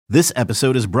This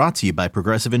episode is brought to you by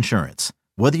Progressive Insurance.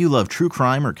 Whether you love true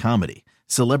crime or comedy,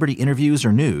 celebrity interviews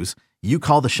or news, you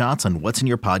call the shots on what's in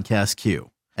your podcast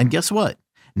queue. And guess what?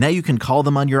 Now you can call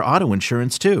them on your auto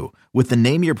insurance too with the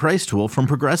Name Your Price tool from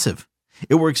Progressive.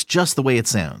 It works just the way it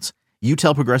sounds. You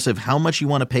tell Progressive how much you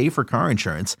want to pay for car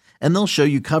insurance, and they'll show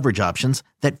you coverage options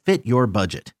that fit your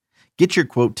budget. Get your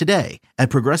quote today at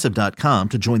Progressive.com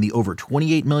to join the over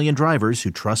 28 million drivers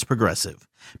who trust Progressive.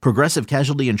 Progressive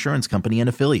Casualty Insurance Company and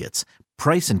Affiliates.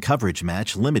 Price and coverage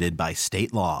match limited by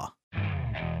state law.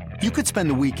 You could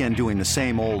spend the weekend doing the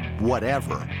same old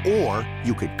whatever, or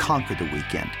you could conquer the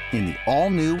weekend in the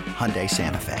all-new Hyundai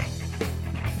Santa Fe.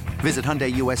 Visit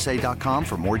HyundaiUSA.com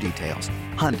for more details.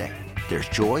 Hyundai, there's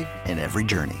joy in every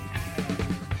journey.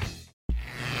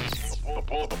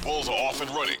 The Bulls are off and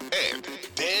running, and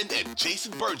Dan and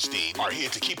Jason Bernstein are here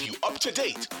to keep you up to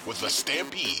date with the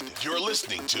Stampede. You're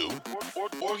listening to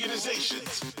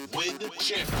Organizations Win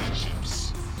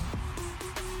Championships.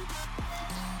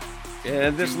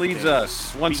 And this leads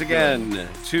us once again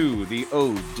to the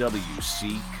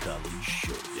OWC College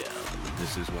Showdown.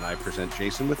 This is when I present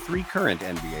Jason with three current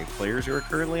NBA players who are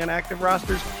currently on active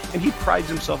rosters, and he prides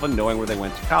himself on knowing where they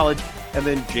went to college. And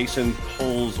then Jason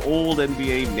pulls old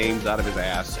NBA names out of his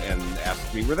ass and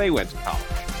asks me where they went to college.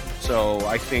 So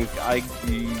I think I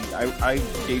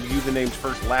gave you the names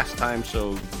first last time,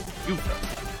 so you go.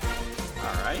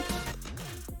 All right.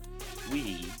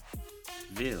 We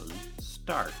will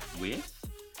start with...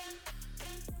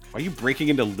 Why are you breaking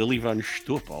into Lily Von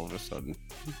Stoop all of a sudden?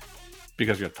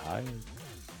 Because you're tired?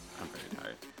 I'm very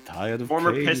tired. Tired of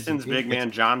Former K's Pistons big man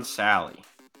John Sally.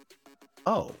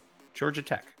 Oh, Georgia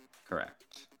Tech. Correct.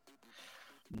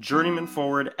 Journeyman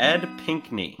forward Ed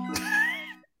Pinkney.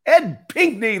 Ed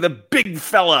Pinkney, the big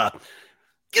fella.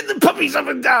 Get the puppies up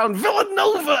and down.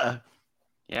 Villanova.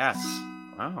 Yes.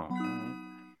 Wow.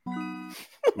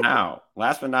 Now,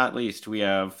 last but not least, we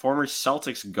have former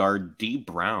Celtics guard D.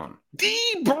 Brown. D.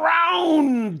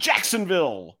 Brown,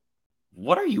 Jacksonville.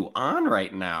 What are you on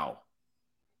right now?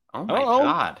 Oh my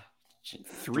God.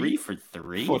 3 for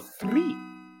 3? For 3.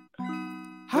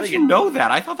 How did you know that?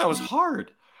 I thought that was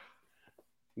hard.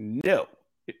 No.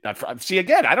 See,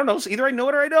 again, I don't know. Either I know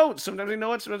it or I don't. Sometimes I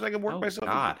know it, sometimes I can work myself.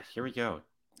 Oh, God. Here we go.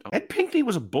 Oh. Ed Pinkney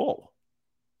was a Bull.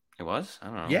 It was? I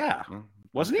don't know. Yeah.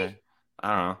 Wasn't he?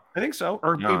 I don't know. I think so.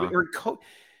 Or I don't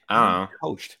know.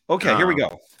 Coached. Okay, here we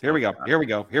go. Here we go.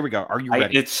 Are you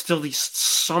ready? It's still the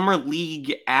summer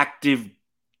league active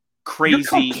crazy. You're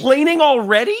complaining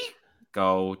already?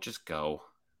 Just go.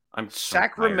 I'm so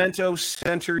Sacramento tired.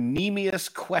 center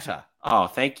Nemius Quetta. Oh,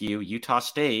 thank you. Utah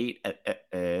State.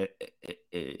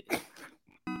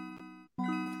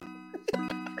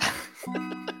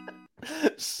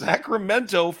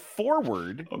 Sacramento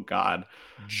forward. Oh, God.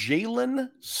 Jalen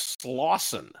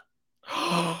Slauson.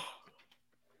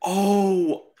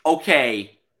 Oh,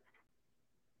 okay.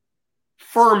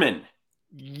 Furman.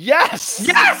 Yes.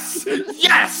 He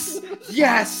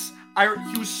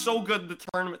was so good in the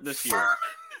tournament this year.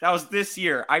 That was this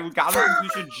year. I got him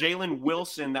to Jalen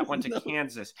Wilson that went to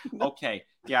Kansas. Okay,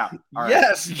 yeah. All right.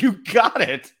 Yes, you got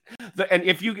it. And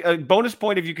if you bonus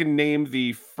point if you can name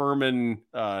the Furman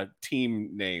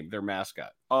team name, their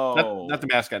mascot. Oh, not the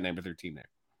mascot name, but their team name.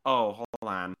 Oh, hold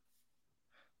on.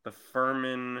 The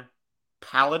Furman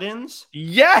Paladins?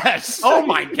 Yes. Oh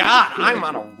my God, I'm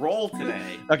on a roll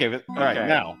today. Okay, all right.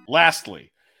 Now,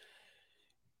 lastly,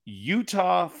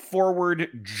 Utah forward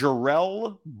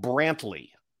Jarrell Brantley.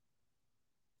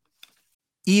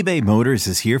 eBay Motors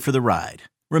is here for the ride.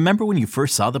 Remember when you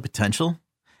first saw the potential?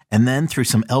 And then through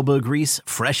some elbow grease,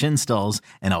 fresh installs,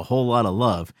 and a whole lot of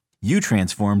love, you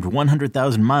transformed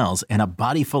 100,000 miles and a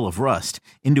body full of rust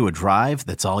into a drive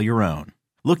that's all your own.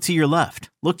 Look to your left.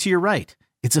 Look to your right.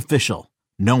 It's official.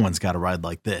 No one's got a ride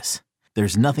like this.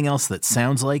 There's nothing else that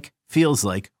sounds like, feels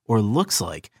like, or looks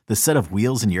like the set of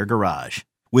wheels in your garage.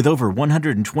 With over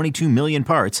 122 million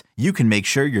parts, you can make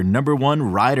sure your number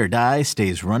one ride or die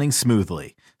stays running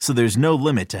smoothly, so there's no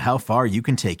limit to how far you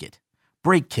can take it.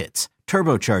 Brake kits,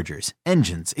 turbochargers,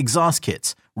 engines, exhaust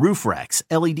kits, roof racks,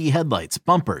 LED headlights,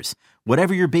 bumpers,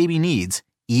 whatever your baby needs,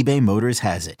 eBay Motors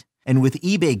has it. And with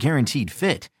eBay Guaranteed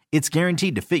Fit, it's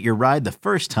guaranteed to fit your ride the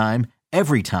first time,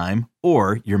 every time,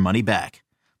 or your money back.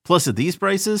 Plus, at these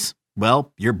prices,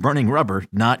 well, you're burning rubber,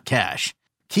 not cash.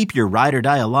 Keep your ride or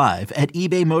die alive at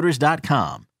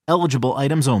ebaymotors.com. Eligible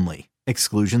items only.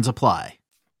 Exclusions apply.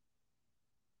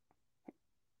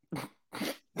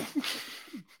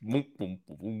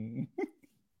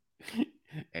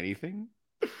 Anything?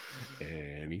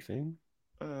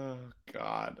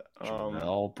 God.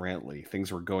 Jarrell Brantley.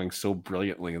 Things were going so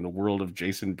brilliantly in the world of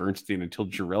Jason Bernstein until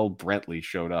Jarrell Brantley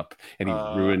showed up and he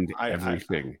ruined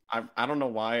everything. I don't know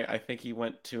why. I think he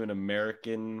went to an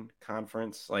American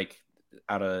conference, like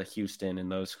out of Houston in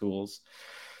those schools.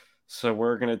 So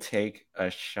we're going to take a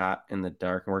shot in the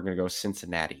dark and we're going to go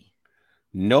Cincinnati.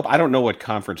 Nope, I don't know what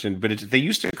conference but they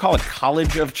used to call it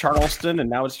College of Charleston, and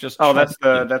now it's just that's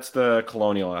the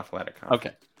Colonial Athletic Conference.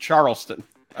 Okay, Charleston.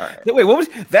 All right. Wait, what was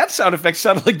that sound effect?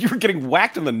 Sounded like you were getting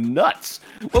whacked in the nuts.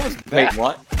 What was that? Wait,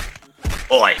 what?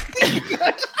 Oi!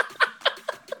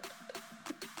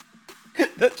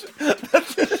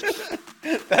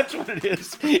 That's what it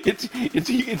is.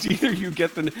 It's either you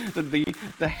get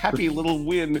the happy little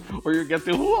win, or you get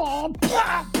the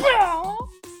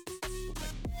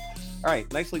All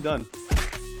right, nicely done.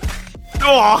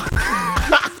 Oh!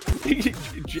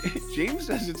 James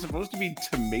says it's supposed to be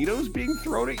tomatoes being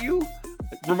thrown at you.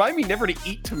 Remind me never to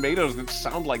eat tomatoes that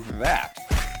sound like that.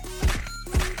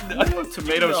 What do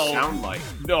tomatoes sound like?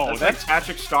 No, that's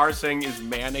Patrick Starr saying is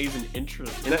mayonnaise an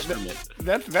instrument.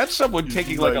 That's someone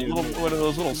taking like one of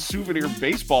those little souvenir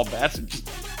baseball bats and just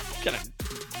kind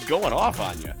of going off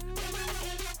on you.